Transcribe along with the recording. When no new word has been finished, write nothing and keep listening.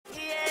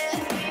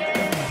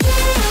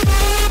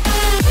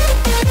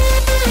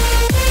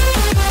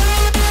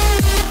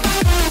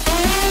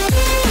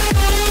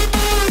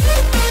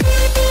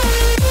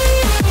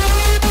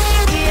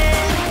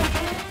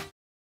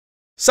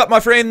Sup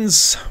my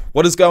friends,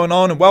 what is going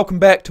on, and welcome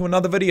back to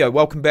another video,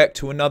 welcome back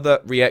to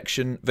another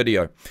reaction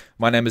video.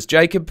 My name is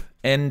Jacob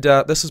and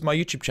this is my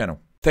YouTube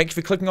channel. Thank you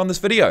for clicking on this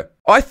video.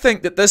 I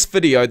think that this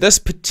video, this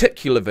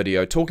particular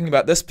video, talking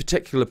about this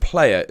particular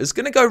player is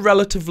going to go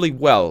relatively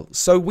well,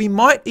 so we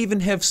might even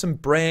have some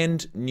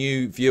brand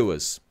new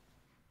viewers.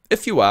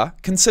 If you are,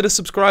 consider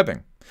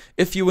subscribing.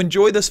 If you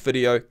enjoy this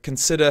video,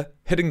 consider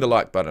hitting the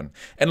like button.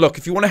 And look,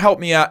 if you want to help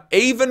me out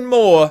even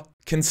more,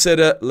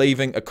 consider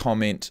leaving a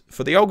comment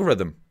for the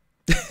algorithm.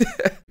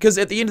 Because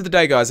at the end of the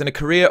day, guys, in a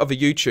career of a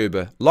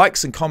YouTuber,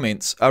 likes and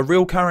comments are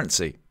real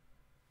currency.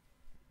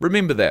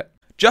 Remember that.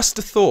 Just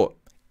a thought.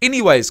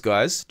 Anyways,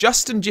 guys,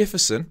 Justin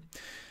Jefferson,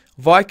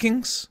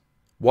 Vikings,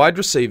 wide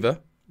receiver,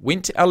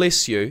 went to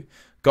LSU,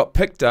 got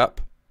picked up,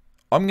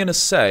 I'm going to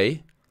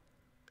say,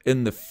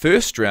 in the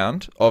first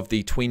round of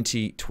the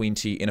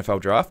 2020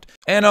 NFL draft.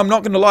 And I'm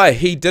not going to lie,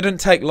 he didn't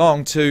take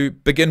long to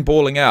begin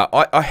balling out.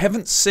 I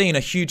haven't seen a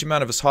huge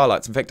amount of his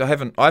highlights. In fact, I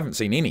haven't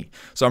seen any.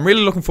 So I'm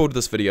really looking forward to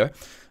this video.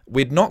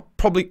 We're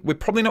probably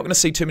not going to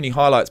see too many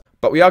highlights,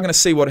 but we are going to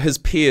see what his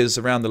peers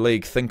around the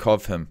league think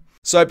of him.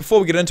 So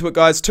before we get into it,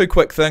 guys, two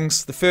quick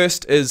things. The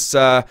first is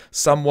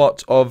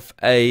somewhat of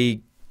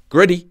a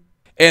Griddy,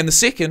 and the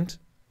second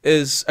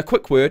is a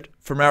quick word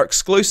from our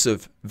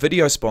exclusive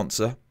video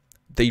sponsor,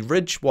 the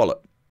Ridge wallet.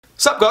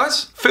 Sup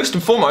guys, first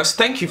and foremost,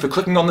 thank you for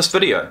clicking on this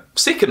video.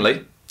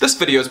 Secondly, this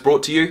video is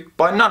brought to you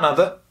by none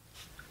other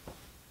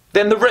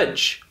than the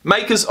Ridge,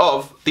 makers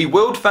of the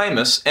world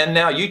famous and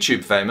now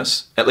YouTube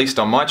famous, at least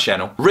on my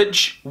channel,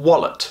 Ridge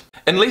wallet.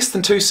 In less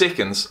than 2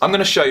 seconds, I'm going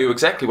to show you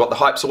exactly what the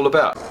hype's all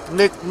about.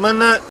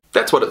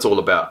 That's what it's all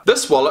about.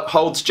 This wallet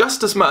holds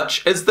just as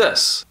much as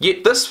this,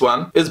 yet this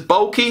one is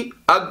bulky,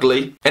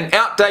 ugly, and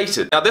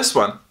outdated. Now this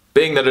one,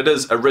 being that it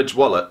is a Ridge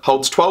wallet,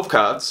 holds 12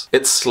 cards,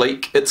 it's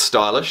sleek, it's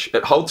stylish,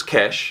 it holds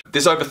cash.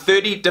 There's over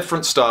 30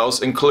 different styles,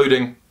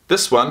 including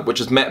this one, which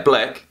is matte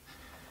black,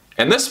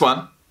 and this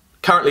one,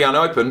 currently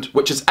unopened,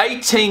 which is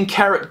 18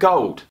 karat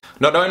gold.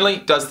 Not only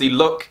does the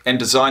look and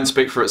design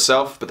speak for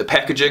itself, but the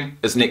packaging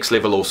is next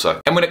level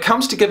also. And when it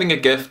comes to giving a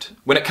gift,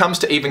 when it comes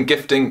to even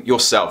gifting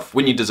yourself,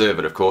 when you deserve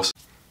it of course,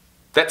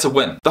 that's a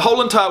win. The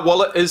whole entire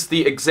wallet is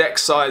the exact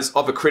size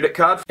of a credit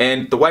card,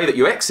 and the way that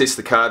you access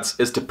the cards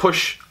is to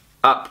push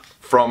up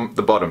from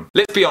the bottom.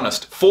 Let's be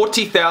honest,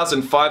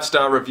 40,000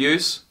 5-star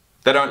reviews,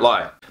 they don't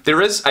lie.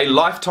 There is a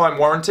lifetime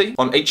warranty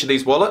on each of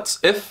these wallets.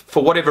 If,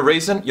 for whatever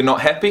reason, you're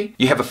not happy,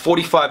 you have a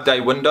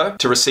 45-day window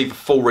to receive a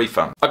full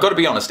refund. I've got to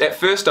be honest, at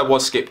first I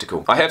was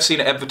skeptical. I have seen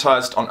it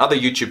advertised on other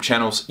YouTube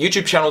channels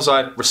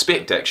I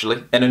respect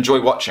actually, and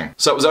enjoy watching.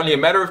 So it was only a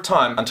matter of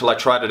time until I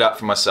tried it out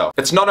for myself.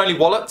 It's not only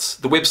wallets,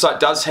 the website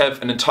does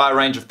have an entire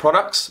range of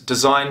products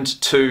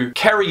designed to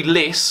carry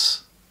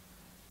less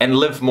and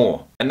live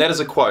more. And that is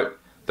a quote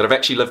that I've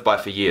actually lived by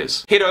for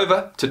years. Head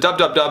over to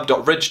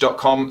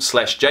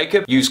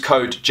www.ridge.com/Jacob, use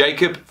code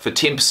JACOB for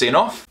 10%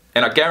 off,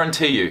 and I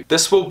guarantee you,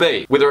 this will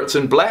be, whether it's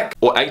in black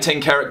or 18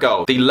 karat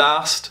gold, the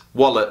last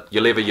wallet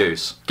you'll ever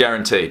use.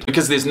 Guaranteed.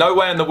 Because there's no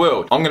way in the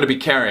world I'm going to be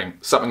carrying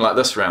something like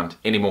this around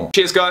anymore.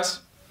 Cheers guys,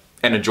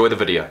 and enjoy the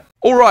video.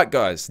 Alright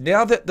guys,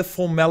 now that the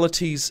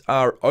formalities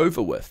are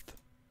over with,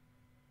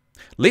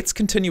 let's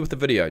continue with the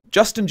video.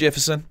 Justin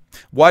Jefferson,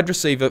 wide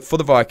receiver for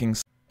the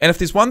Vikings. And if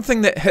there's one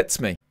thing that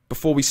hits me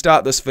before we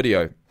start this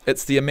video,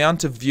 it's the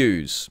amount of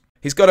views.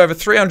 He's got over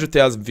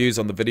 300,000 views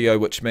on the video,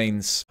 which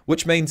means,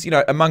 you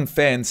know, among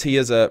fans, he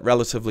is a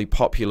relatively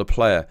popular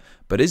player.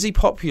 But is he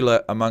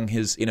popular among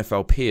his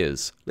NFL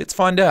peers? Let's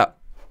find out.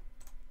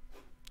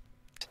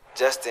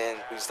 Justin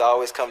used to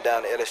always come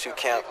down to LSU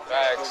camp.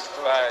 Facts.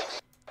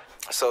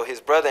 So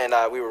his brother and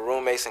I, we were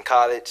roommates in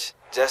college.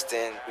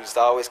 Justin used to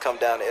always come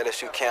down to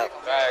LSU camp.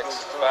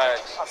 Facts.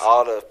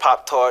 All the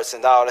Pop-Tarts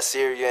and all the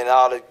cereal and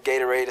all the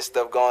Gatorade and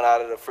stuff going out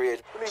of the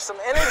fridge. We need some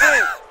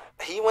energy.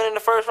 He went in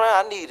the first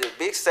round. I need a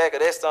big sack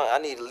of that stuff. I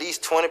need at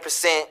least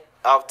 20%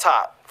 off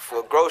top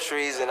for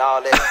groceries and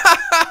all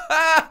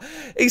that.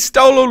 He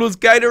stole all his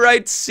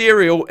Gatorade,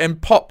 cereal, and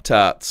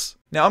Pop-Tarts.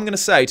 Now I'm going to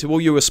say to all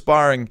you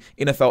aspiring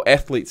NFL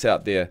athletes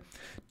out there,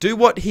 do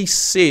what he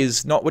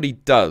says, not what he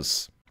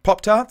does.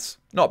 Pop-Tarts?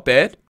 Not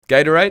bad.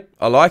 Gatorade?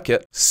 I like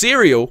it.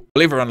 Cereal?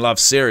 Well, everyone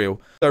loves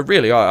cereal. So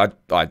really, I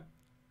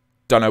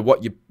don't know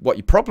what your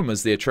problem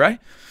is there, Trey.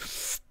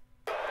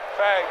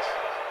 Facts.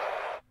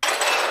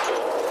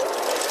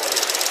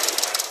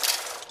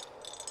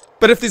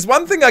 But if there's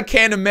one thing I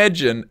can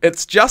imagine,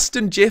 it's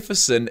Justin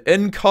Jefferson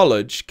in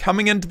college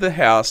coming into the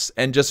house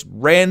and just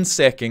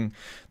ransacking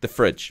the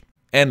fridge.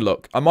 And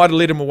look, I might have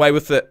let him away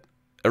with it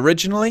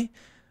originally,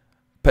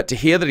 but to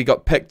hear that he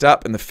got picked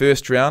up in the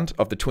first round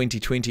of the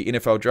 2020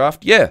 NFL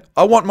draft, yeah,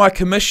 I want my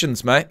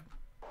commissions, mate.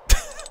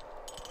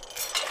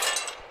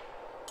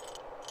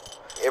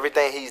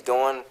 Everything he's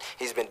been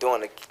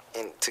doing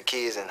to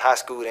kids in high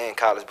school and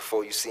college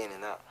before you seen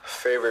it now.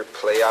 Favorite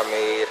play I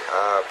made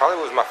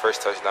probably was my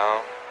first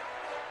touchdown.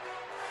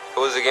 It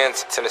was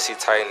against Tennessee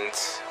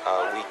Titans,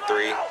 week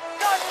 3.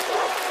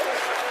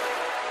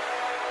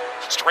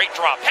 Straight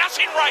draw,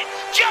 passing right,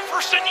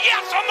 Jefferson,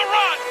 yes, on the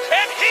run,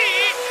 and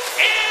he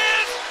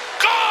is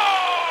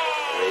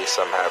gone! made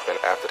something happen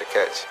after the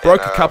catch.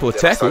 Broke a couple of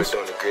then tackles. I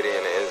started doing the gritty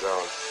in the end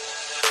zone.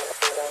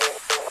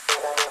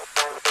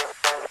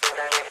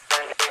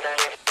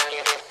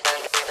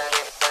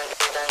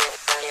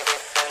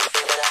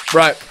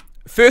 Right.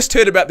 First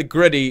heard about the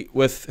Griddy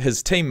with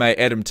his teammate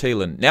Adam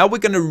Thielen. Now we're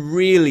going to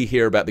really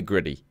hear about the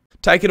Griddy.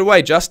 Take it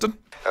away, Justin.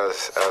 That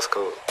was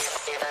cool.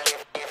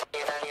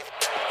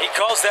 He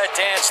calls that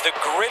dance the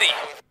Griddy.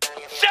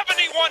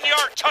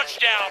 71-yard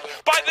touchdown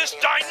by this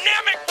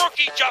dynamic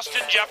rookie,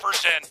 Justin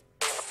Jefferson.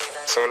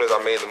 As soon as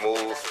I made the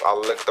move, I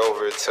looked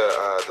over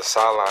to the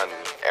sideline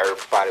and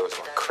everybody was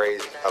going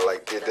crazy. I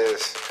did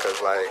this because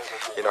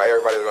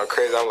everybody was going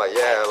crazy. I'm like,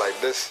 yeah,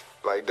 this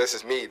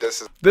is me.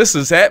 This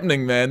is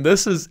happening, man.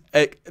 This is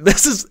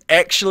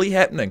actually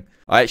happening.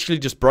 I actually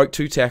just broke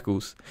 2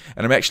 tackles,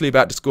 and I'm actually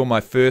about to score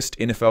my first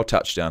NFL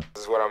touchdown.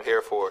 This is what I'm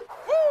here for.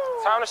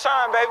 Time to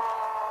shine, baby.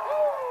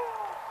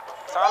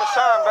 Time to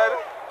shine, baby.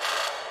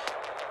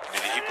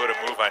 He put a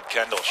move on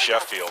Kendall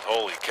Sheffield.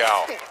 Holy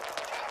cow.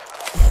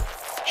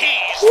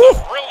 He's the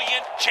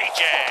brilliant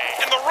JJ,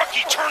 and the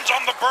rookie turns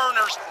on the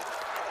burners.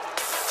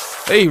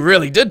 He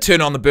really did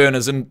turn on the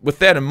burners, and with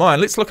that in mind,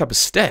 let's look up his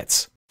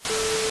stats.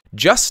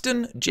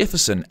 Justin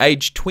Jefferson,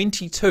 age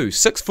 22,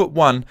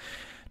 6'1",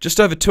 just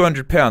over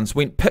 200 pounds,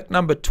 went pick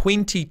number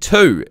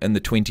 22 in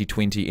the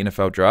 2020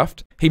 NFL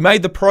Draft. He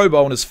made the Pro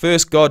Bowl in his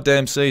first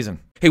goddamn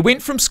season. He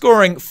went from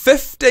scoring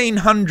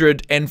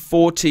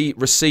 1,540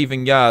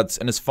 receiving yards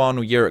in his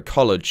final year at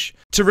college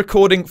to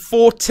recording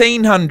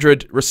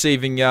 1,400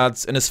 receiving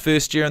yards in his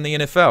first year in the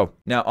NFL.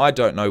 Now, I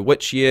don't know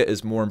which year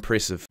is more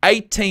impressive.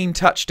 18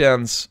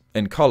 touchdowns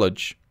in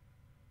college,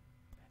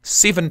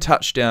 7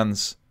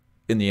 touchdowns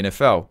in the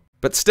NFL.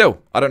 But still,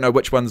 I don't know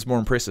which one's more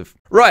impressive.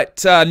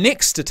 Right,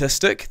 next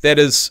statistic that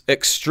is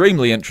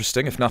extremely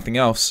interesting, if nothing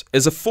else,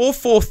 is a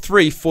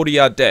 4.43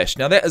 40-yard dash.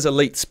 Now, that is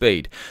elite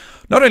speed.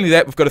 Not only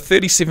that, we've got a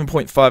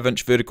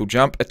 37.5-inch vertical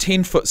jump, a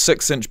 10-foot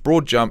 6-inch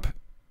broad jump,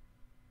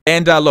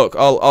 and look,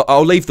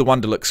 I'll leave the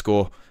Wonderlic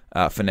score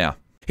for now.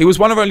 He was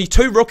one of only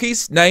 2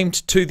 rookies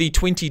named to the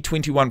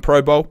 2021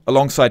 Pro Bowl,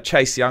 alongside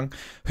Chase Young,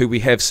 who we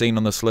have seen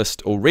on this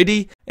list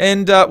already.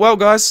 And, well,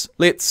 guys,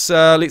 let's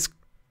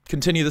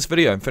continue this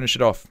video and finish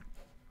it off.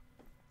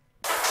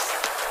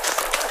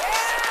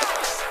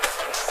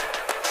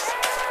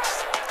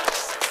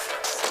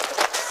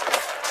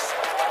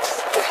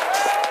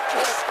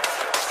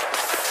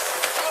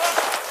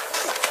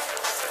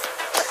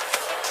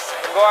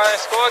 Go out and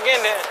score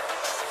again then.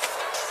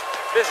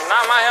 This is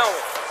not my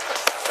helmet.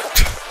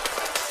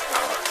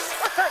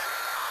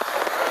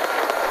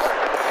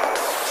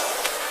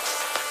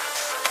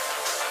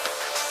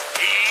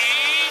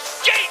 He's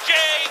JJ.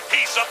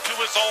 He's up to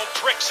his old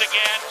tricks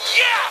again.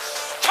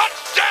 Yes!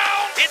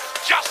 Touchdown! It's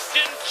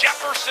Justin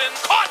Jefferson.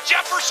 Caught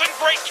Jefferson.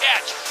 Great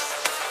catch.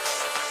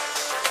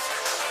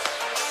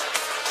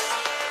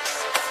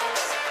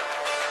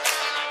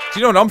 Do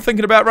you know what I'm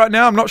thinking about right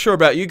now? I'm not sure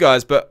about you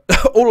guys, but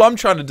all I'm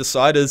trying to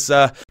decide is,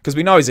 because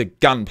we know he's a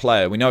gun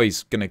player, we know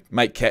he's going to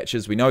make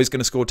catches, we know he's going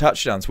to score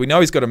touchdowns, we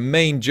know he's got a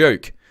mean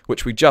juke,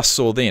 which we just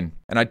saw then.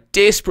 And I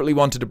desperately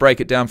wanted to break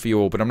it down for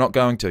you all, but I'm not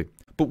going to.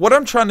 But what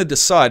I'm trying to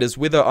decide is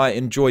whether I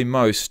enjoy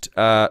most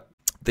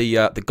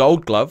the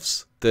gold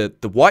gloves,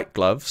 the white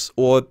gloves,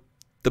 or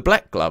the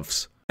black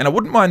gloves. And I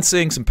wouldn't mind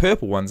seeing some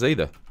purple ones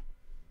either.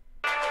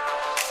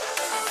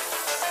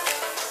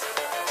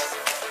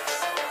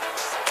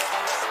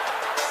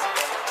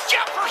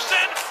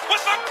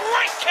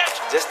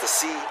 Just to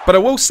see But I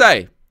will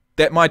say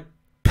that my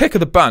pick of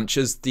the bunch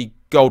is the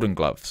golden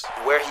gloves.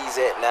 where he's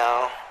at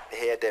now.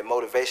 He had that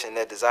motivation,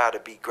 that desire to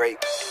be great.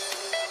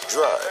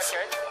 Drive.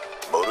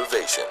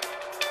 Motivation.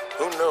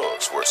 Who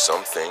knows where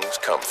some things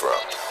come from?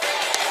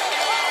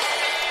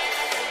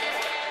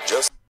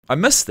 I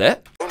missed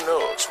that. Who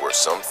knows where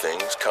some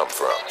things come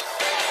from?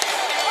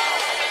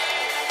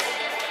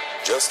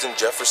 Justin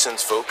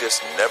Jefferson's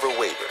focus never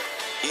wavered,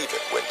 even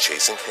when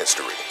chasing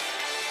history.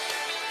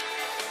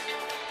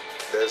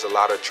 There's a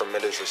lot of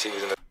tremendous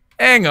receivers in the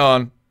Hang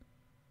on.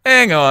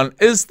 Hang on.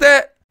 Is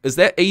that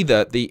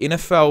either the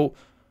NFL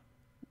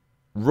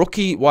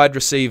rookie wide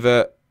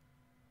receiver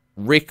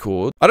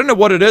record? I don't know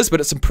what it is, but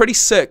it's some pretty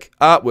sick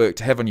artwork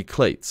to have on your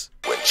cleats.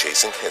 When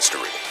chasing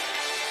history.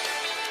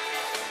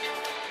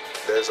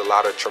 There's a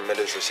lot of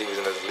tremendous receivers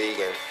in this league,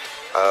 and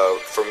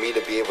for me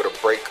to be able to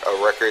break a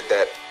record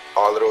that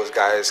all of those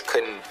guys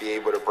couldn't be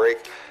able to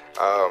break,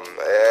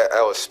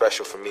 that was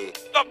special for me.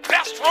 The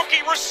best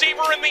rookie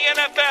receiver in the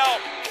NFL,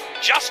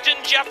 Justin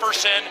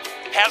Jefferson,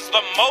 has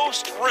the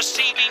most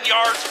receiving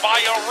yards by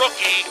a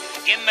rookie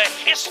in the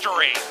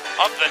history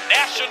of the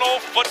National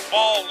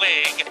Football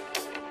League.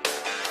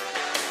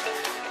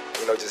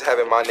 You know, just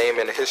having my name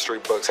in the history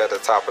books at the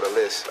top of the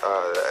list,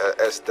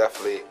 that's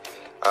definitely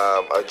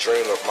a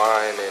dream of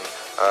mine, and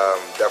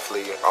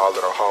definitely all of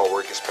the hard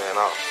work is paying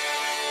off.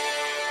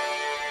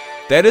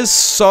 That is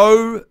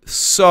so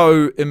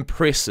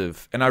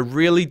impressive, and I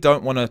really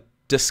don't want to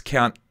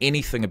discount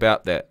anything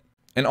about that.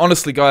 And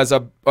honestly, guys,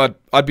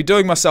 I'd be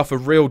doing myself a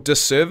real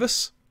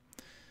disservice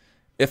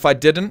if I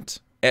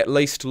didn't at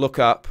least look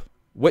up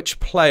which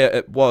player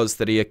it was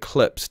that he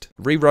eclipsed.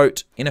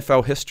 Rewrote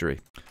NFL history.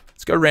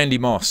 Let's go Randy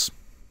Moss.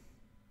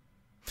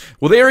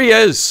 Well, there he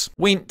is.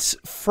 Went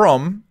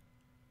from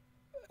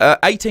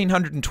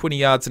 1,820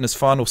 yards in his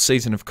final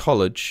season of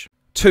college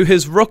to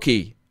his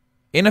rookie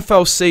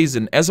NFL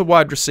season as a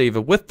wide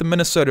receiver with the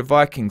Minnesota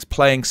Vikings,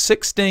 playing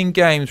 16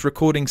 games,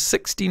 recording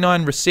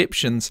 69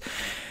 receptions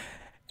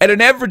at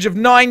an average of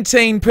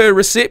 19 per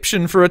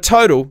reception for a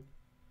total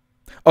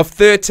of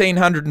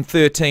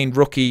 1,313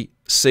 rookie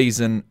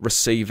season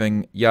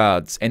receiving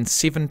yards and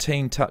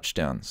 17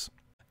 touchdowns.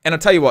 And I'll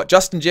tell you what,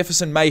 Justin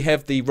Jefferson may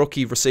have the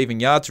rookie receiving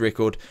yards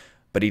record,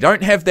 but he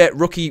don't have that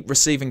rookie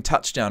receiving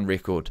touchdown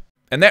record.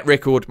 And that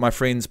record, my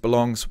friends,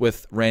 belongs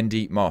with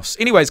Randy Moss.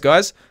 Anyways,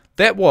 guys,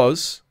 that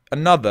was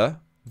another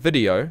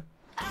video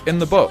in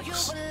the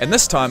books. And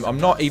this time, I'm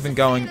not even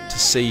going to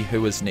see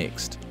who is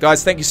next.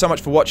 Guys, thank you so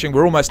much for watching.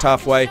 We're almost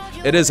halfway.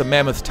 It is a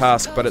mammoth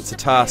task, but it's a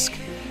task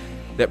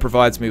that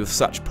provides me with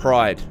such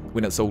pride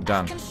when it's all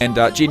done. And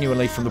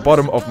genuinely, from the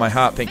bottom of my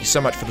heart, thank you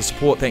so much for the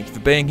support. Thank you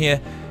for being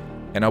here.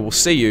 And I will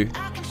see you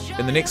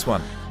in the next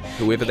one,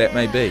 whoever that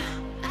may be.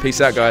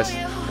 Peace out,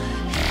 guys.